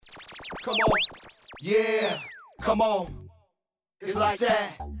Come on. Yeah. Come on. It's like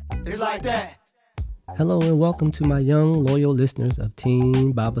that. It's like that. Hello and welcome to my young, loyal listeners of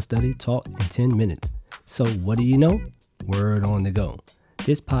Teen Bible Study taught in 10 minutes. So what do you know? Word on the go.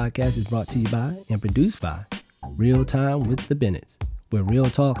 This podcast is brought to you by and produced by Real Time with the Bennetts, where real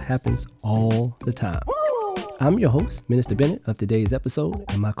talk happens all the time. I'm your host, Minister Bennett, of today's episode,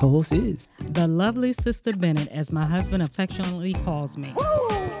 and my co-host is the lovely Sister Bennett, as my husband affectionately calls me.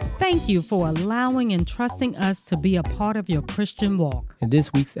 Thank you for allowing and trusting us to be a part of your Christian walk. In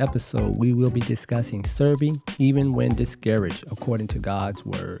this week's episode, we will be discussing serving even when discouraged, according to God's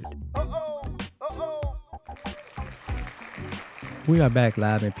Word. We are back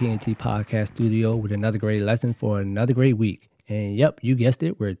live in PNT Podcast Studio with another great lesson for another great week. And yep, you guessed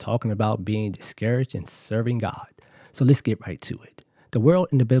it, we're talking about being discouraged and serving God. So let's get right to it. The world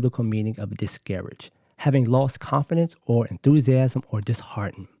in the biblical meaning of discouraged, having lost confidence or enthusiasm or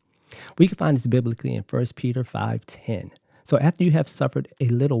disheartened. We can find this biblically in 1 Peter 5:10. So after you have suffered a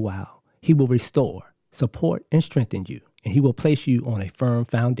little while, he will restore, support, and strengthen you, and he will place you on a firm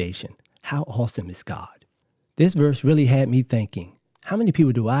foundation. How awesome is God? This verse really had me thinking, how many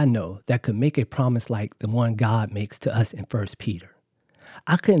people do I know that could make a promise like the one God makes to us in 1 Peter?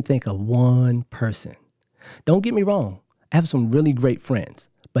 I couldn't think of one person. Don't get me wrong, I have some really great friends,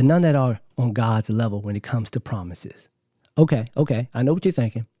 but none that are on God's level when it comes to promises. Okay, I know what you're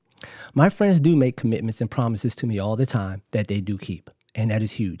thinking. My friends do make commitments and promises to me all the time that they do keep, and that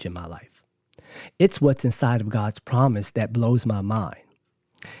is huge in my life. It's what's inside of God's promise that blows my mind.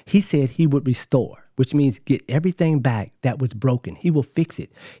 He said he would restore, which means get everything back that was broken. He will fix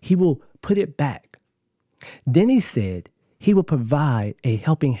it. He will put it back. Then he said he will provide a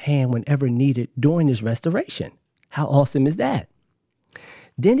helping hand whenever needed during this restoration. How awesome is that?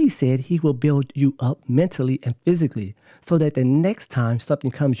 Then he said he will build you up mentally and physically so that the next time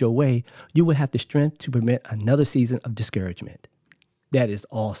something comes your way, you will have the strength to prevent another season of discouragement. That is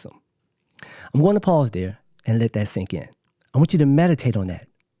awesome. I'm going to pause there and let that sink in. I want you to meditate on that.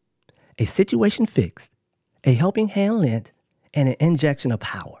 A situation fixed, a helping hand lent, and an injection of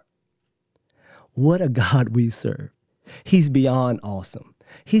power. What a God we serve. He's beyond awesome.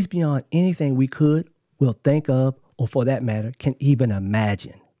 He's beyond anything we could, will think of, or for that matter, can even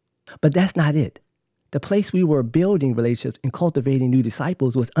imagine. But that's not it. The place we were building relationships and cultivating new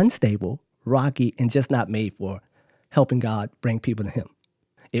disciples was unstable, rocky, and just not made for helping God bring people to him.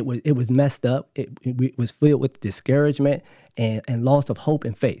 It was messed up. It was filled with discouragement and loss of hope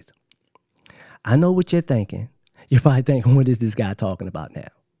and faith. I know what you're thinking. You're probably thinking, what is this guy talking about now?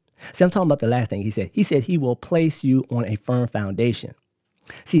 See, I'm talking about the last thing he said. He said he will place you on a firm foundation.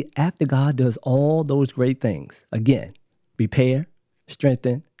 See, after God does all those great things, again, repair,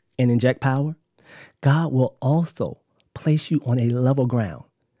 strengthen, and inject power, God will also place you on a level ground,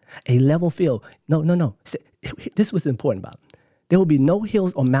 a level field. No. This was important about it. There will be no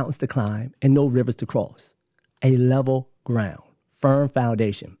hills or mountains to climb and no rivers to cross. A level ground, firm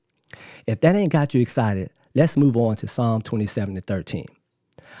foundation. If that ain't got you excited, let's move on to Psalm 27:13.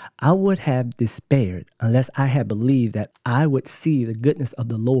 I would have despaired unless I had believed that I would see the goodness of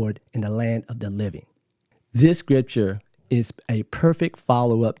the Lord in the land of the living. This scripture is a perfect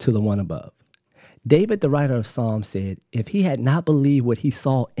follow-up to the one above. David, the writer of Psalms, said, if he had not believed what he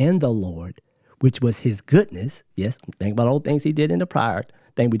saw in the Lord, which was his goodness, yes, think about all the things he did in the prior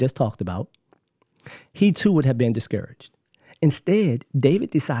thing we just talked about, he too would have been discouraged. Instead, David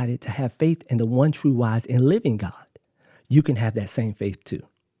decided to have faith in the one true, wise, and living God. You can have that same faith too.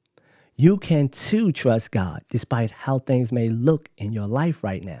 You can too trust God despite how things may look in your life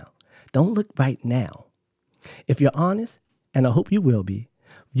right now. Don't look right now. If you're honest, and I hope you will be,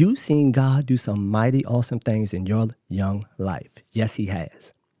 you've seen God do some mighty awesome things in your young life. Yes, he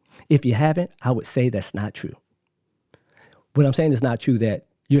has. If you haven't, I would say that's not true. What I'm saying is not true that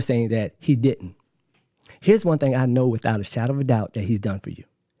you're saying that he didn't. Here's one thing I know without a shadow of a doubt that he's done for you.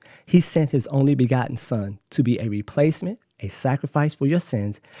 He sent his only begotten son to be a replacement, a sacrifice for your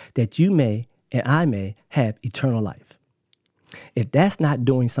sins, that you may and I may have eternal life. If that's not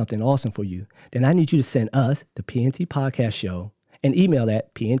doing something awesome for you, then I need you to send us, the PNT Podcast Show, an email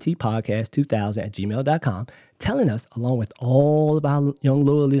at pntpodcast2000@gmail.com, telling us, along with all of our young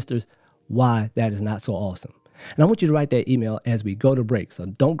loyal listeners, why that is not so awesome. And I want you to write that email as we go to break, so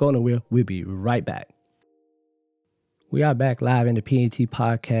don't go nowhere. We'll be right back. We are back live in the PNT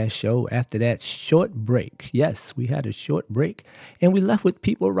Podcast Show after that short break. Yes, we had a short break, and we left with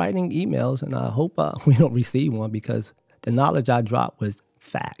people writing emails, and I hope we don't receive one because the knowledge I dropped was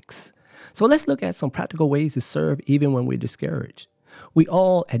facts. So let's look at some practical ways to serve even when we're discouraged. We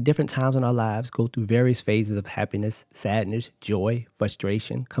all, at different times in our lives, go through various phases of happiness, sadness, joy,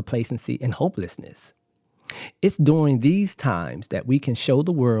 frustration, complacency, and hopelessness. It's during these times that we can show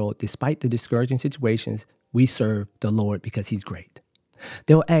the world, despite the discouraging situations, we serve the Lord because he's great.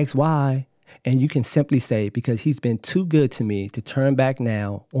 They'll ask why, and you can simply say, because he's been too good to me to turn back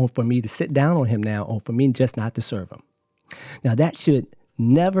now, or for me to sit down on him now, or for me just not to serve him. Now, that should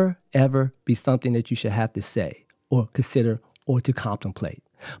never, ever be something that you should have to say or consider or to contemplate.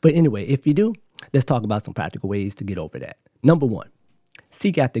 But anyway, if you do, let's talk about some practical ways to get over that. Number one,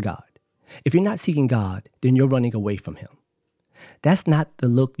 seek after God. If you're not seeking God, then you're running away from him. That's not the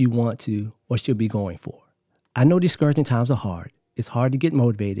look you want to or should be going for. I know discouraging times are hard. It's hard to get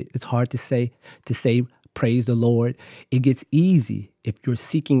motivated. It's hard to say, praise the Lord. It gets easy if you're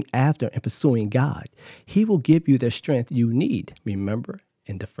seeking after and pursuing God. He will give you the strength you need. Remember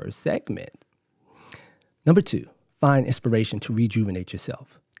in the first segment. Number two, find inspiration to rejuvenate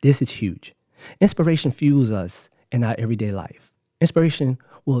yourself. This is huge. Inspiration fuels us in our everyday life. Inspiration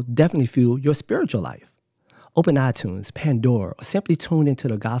will definitely fuel your spiritual life. Open iTunes, Pandora, or simply tune into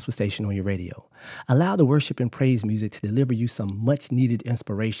the gospel station on your radio. Allow the worship and praise music to deliver you some much needed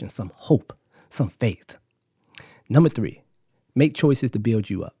inspiration, some hope, some faith. Number three, make choices to build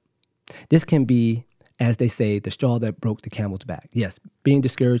you up. This can be, as they say, the straw that broke the camel's back. Yes, being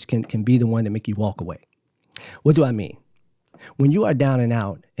discouraged can be the one that make you walk away. What do I mean? When you are down and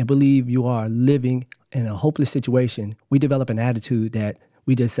out and believe you are living in a hopeless situation, we develop an attitude that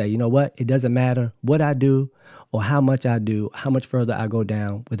we just say, you know what? It doesn't matter what I do or how much I do, how much further I go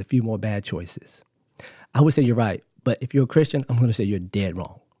down with a few more bad choices. I would say you're right, but if you're a Christian, I'm going to say you're dead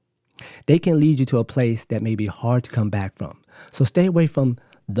wrong. They can lead you to a place that may be hard to come back from. So stay away from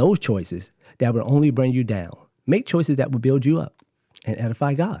those choices that will only bring you down. Make choices that will build you up and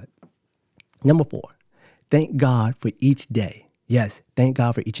edify God. Number four, thank God for each day. Yes, thank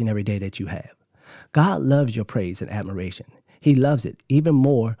God for each and every day that you have. God loves your praise and admiration. He loves it even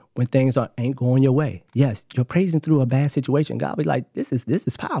more when things ain't going your way. Yes, you're praising through a bad situation. God be like, this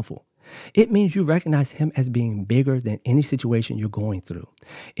is powerful. It means you recognize him as being bigger than any situation you're going through.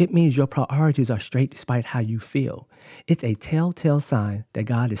 It means your priorities are straight despite how you feel. It's a telltale sign that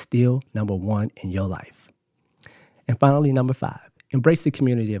God is still number one in your life. And finally, number five, embrace the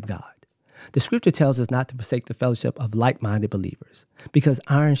community of God. The scripture tells us not to forsake the fellowship of like-minded believers because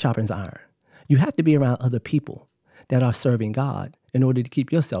iron sharpens iron. You have to be around other people that are serving God in order to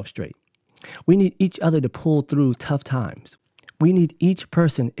keep yourself straight. We need each other to pull through tough times. We need each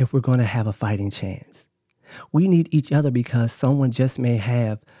person if we're going to have a fighting chance. We need each other because someone just may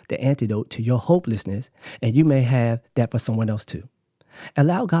have the antidote to your hopelessness, and you may have that for someone else too.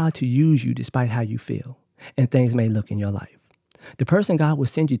 Allow God to use you despite how you feel and things may look in your life. The person God will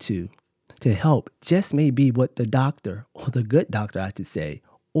send you to help just may be what the doctor, or the good doctor I should say,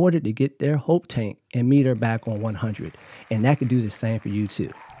 ordered to get their hope tank and meter back on 100. And that could do the same for you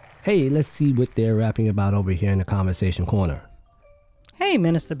too. Hey, let's see what they're rapping about over here in the conversation corner. Hey,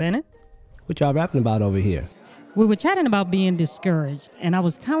 Minister Bennett. What y'all rapping about over here? We were chatting about being discouraged, and I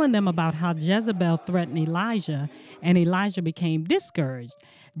was telling them about how Jezebel threatened Elijah, and Elijah became discouraged.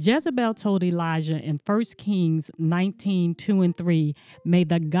 Jezebel told Elijah in 1 Kings 19:2-3, "May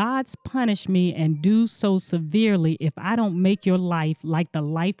the gods punish me and do so severely if I don't make your life like the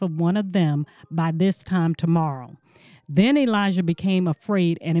life of one of them by this time tomorrow." Then Elijah became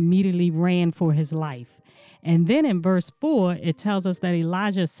afraid and immediately ran for his life. And then in verse 4, it tells us that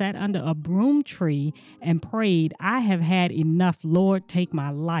Elijah sat under a broom tree and prayed, "I have had enough, Lord, take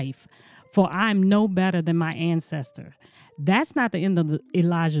my life, for I'm no better than my ancestor." That's not the end of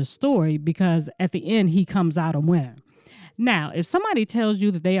Elijah's story, because at the end, he comes out a winner. Now, if somebody tells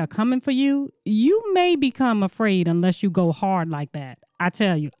you that they are coming for you, you may become afraid unless you go hard like that. I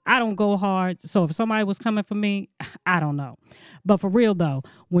tell you, I don't go hard. So if somebody was coming for me, I don't know. But for real though,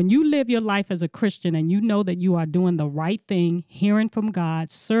 when you live your life as a Christian and you know that you are doing the right thing, hearing from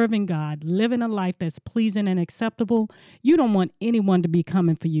God, serving God, living a life that's pleasing and acceptable, you don't want anyone to be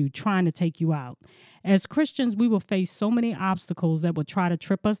coming for you, trying to take you out. As Christians, we will face so many obstacles that will try to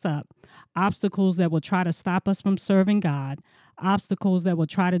trip us up, obstacles that will try to stop us from serving God, obstacles that will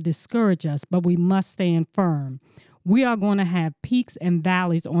try to discourage us, but we must stand firm. We are going to have peaks and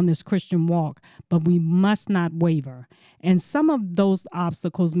valleys on this Christian walk, but we must not waver. And some of those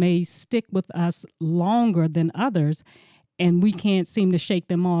obstacles may stick with us longer than others, and we can't seem to shake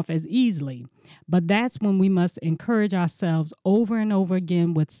them off as easily. But that's when we must encourage ourselves over and over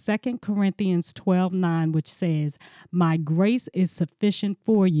again with 2 Corinthians 12:9, which says, "My grace is sufficient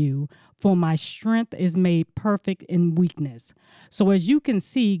for you, for my strength is made perfect in weakness." So as you can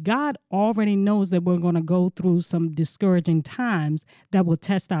see, God already knows that we're going to go through some discouraging times that will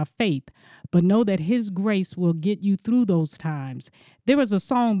test our faith. But know that his grace will get you through those times. There is a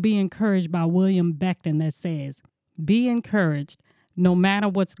song, "Be Encouraged," by William Beckton that says, "Be encouraged no matter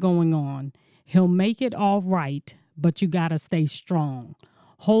what's going on. He'll make it all right, but you got to stay strong.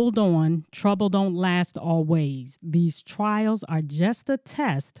 Hold on, trouble don't last always. These trials are just a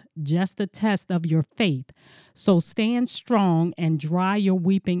test of your faith. So stand strong and dry your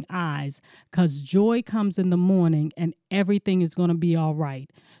weeping eyes, because joy comes in the morning and everything is going to be all right.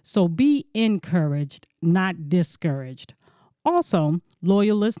 So be encouraged, not discouraged." Also,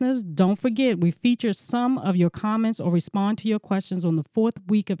 loyal listeners, don't forget we feature some of your comments or respond to your questions on the 4th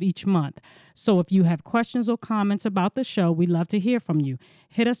week of each month. So if you have questions or comments about the show, we'd love to hear from you.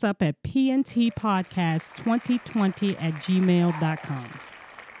 Hit us up at pntpodcast2020@gmail.com.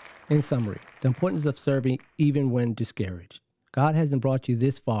 In summary, the importance of serving even when discouraged. God hasn't brought you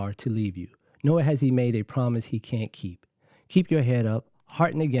this far to leave you, nor has he made a promise he can't keep. Keep your head up,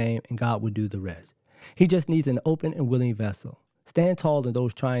 heart in the game, and God will do the rest. He just needs an open and willing vessel. Stand tall in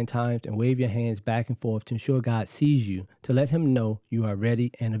those trying times and wave your hands back and forth to ensure God sees you, to let him know you are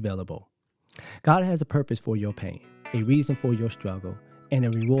ready and available. God has a purpose for your pain, a reason for your struggle, and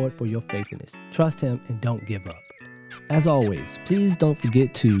a reward for your faithfulness. Trust him and don't give up. As always, please don't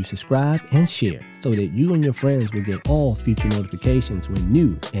forget to subscribe and share so that you and your friends will get all future notifications when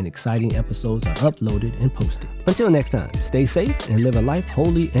new and exciting episodes are uploaded and posted. Until next time, stay safe and live a life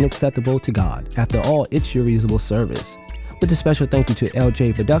holy and acceptable to God. After all, it's your reasonable service. With a special thank you to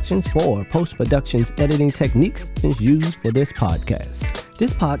LJ Productions for post-production's editing techniques used for this podcast.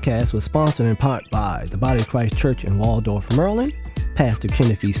 This podcast was sponsored in part by the Body of Christ Church in Waldorf, Maryland, Pastor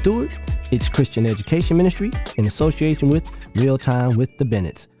Kenneth E. Stewart, its Christian Education Ministry, in association with Real Time with the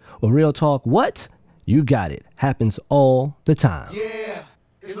Bennetts. Well, real talk, what? You got it. Happens all the time. Yeah,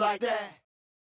 it's like that.